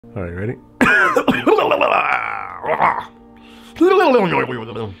All right, ready?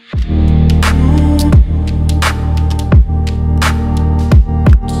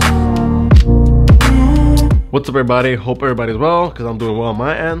 What's up, everybody? Hope everybody's well, because I'm doing well on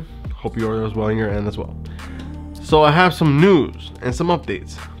my end. Hope you are as well on your end as well. So I have some news and some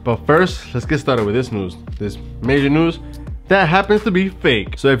updates, but first let's get started with this news. This major news that happens to be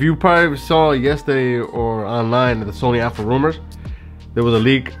fake. So if you probably saw yesterday or online the Sony A7IV rumors, there was a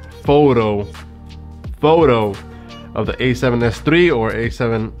leaked photo of the A7S3 or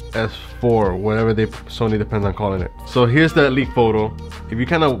A7S4, whatever Sony depends on calling it. So here's that leaked photo. If you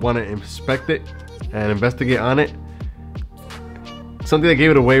kind of want to inspect it and investigate on it, something that gave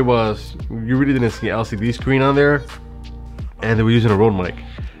it away was you really didn't see LCD screen on there, and they were using a Rode mic.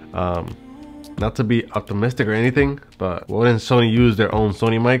 Not to be optimistic or anything, but wouldn't Sony use their own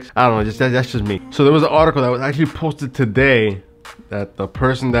Sony mics? I don't know, that's just me. So there was an article that was actually posted today that the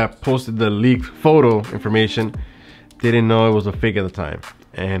person that posted the leaked photo information didn't know it was a fake at the time,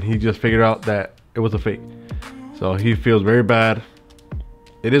 and he just figured out that it was a fake. So he feels very bad.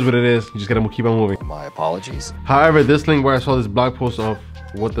 It is what it is. You just gotta keep on moving. My apologies. However, this link where I saw this blog post of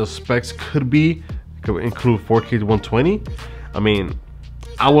what the specs could be, could include 4K to 120. I mean,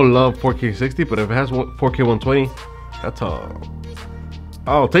 I would love 4K 60, but if it has 4K 120, that's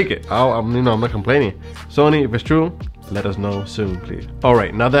I'll take it. I'm not complaining. Sony, if it's true, let us know soon, please. All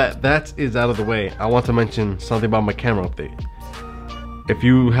right, now that is out of the way, I want to mention something about my camera update. If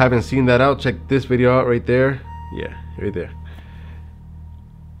you haven't seen that out, check this video out right there. Yeah, right there.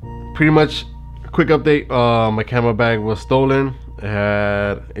 Pretty much a quick update. My camera bag was stolen. It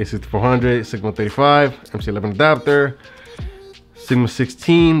had a 6400, Sigma 35, MC11 adapter, Sigma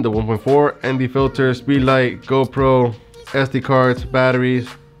 16, the 1.4, ND filter, speed light, GoPro, SD cards, batteries,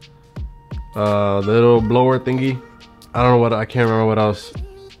 the little blower thingy. I don't know what, I can't remember what else.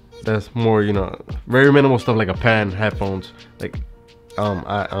 That's more, you know, very minimal stuff like a pen, headphones, like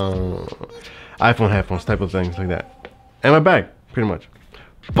iPhone headphones type of things like that. And my bag, pretty much.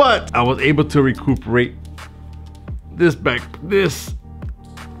 But I was able to recuperate this back.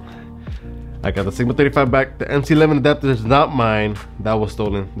 I got the Sigma 35 back. The MC11 adapter is not mine. That was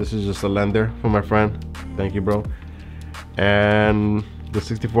stolen. This is just a lender from my friend. Thank you, bro. And the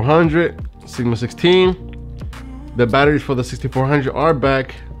 6400, Sigma 16. The batteries for the 6400 are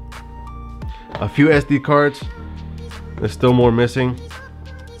back. A few SD cards. There's still more missing.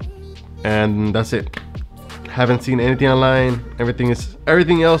 And that's it. Haven't seen anything online. Everything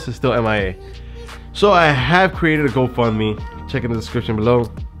else is still MIA. So I have created a GoFundMe, check in the description below,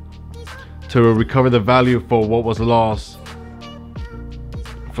 to recover the value for what was lost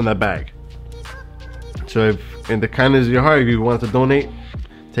from that bag. So if in the kindness of your heart, if you want to donate,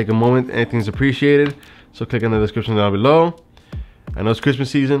 take a moment, anything's appreciated. So click in the description down below. I know it's Christmas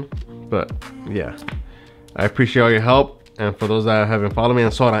season, but yeah, I appreciate all your help. And for those that haven't followed me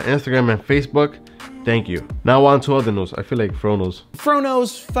and saw it on Instagram and Facebook, thank you. Now on to other news. I feel like Frono's photo.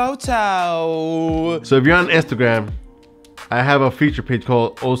 So if you're on Instagram, I have a feature page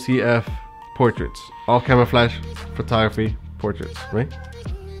called OCF Portraits. All camera flash photography portraits, right?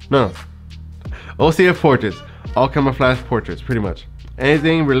 No. OCF Portraits. All camera flash portraits, pretty much.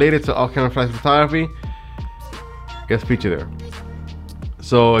 Anything related to all camera flash photography gets featured there.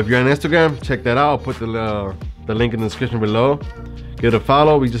 So if you're on Instagram, check that out. I'll put the link in the description below. Give it a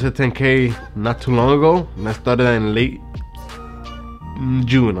follow. We just hit 10K not too long ago, and I started in late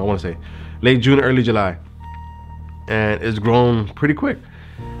June, I want to say. Late June, early July. And it's grown pretty quick.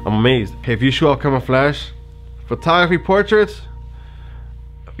 I'm amazed. If you shoot all camera flash photography portraits,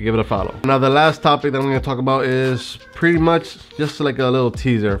 give it a follow. Now the last topic that I'm going to talk about is pretty much just like a little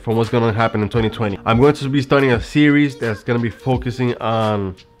teaser from what's going to happen in 2020. I'm going to be starting a series that's going to be focusing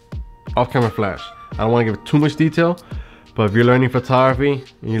on off-camera flash. I don't want to give too much detail, but if you're learning photography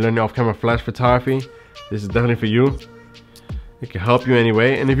and you're learning off-camera flash photography, this is definitely for you. It can help you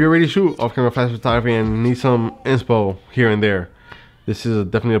anyway. And if you already shoot off-camera flash photography and need some inspo here and there, this is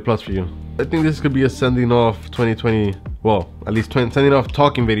definitely a plus for you. I think this could be a sending off 2020, well, at least sending off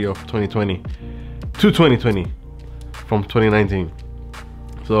talking video for 2020 to 2020 from 2019.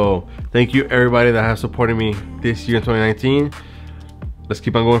 So thank you everybody that has supported me this year in 2019. Let's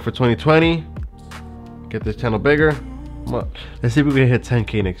keep on going for 2020. Get this channel bigger. Let's see if we can hit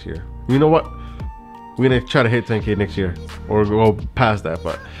 10K next year. You know what? We're gonna try to hit 10K next year or go past that,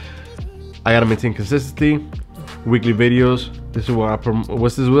 but I gotta maintain consistency. Weekly videos. This is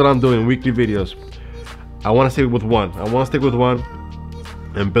what I'm doing. Weekly videos. I want to stick with one.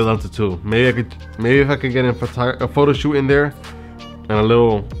 And build onto two. Maybe if I could get a photo shoot in there and a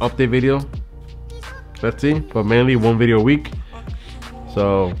little update video. Let's see. But mainly one video a week.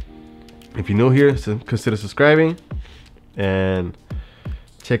 So if you're new here, consider subscribing and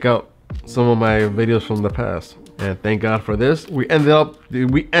check out some of my videos from the past. And thank God for this. We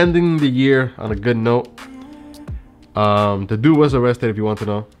ending the year on a good note. The dude was arrested, if you want to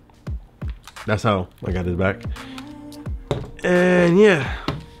know. That's how I got his back. And yeah,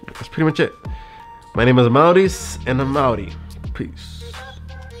 that's pretty much it. My name is Amauris, and I'm outie. Peace.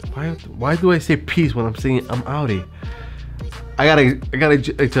 Why do I say peace when I'm saying I'm outie? I gotta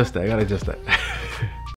adjust that.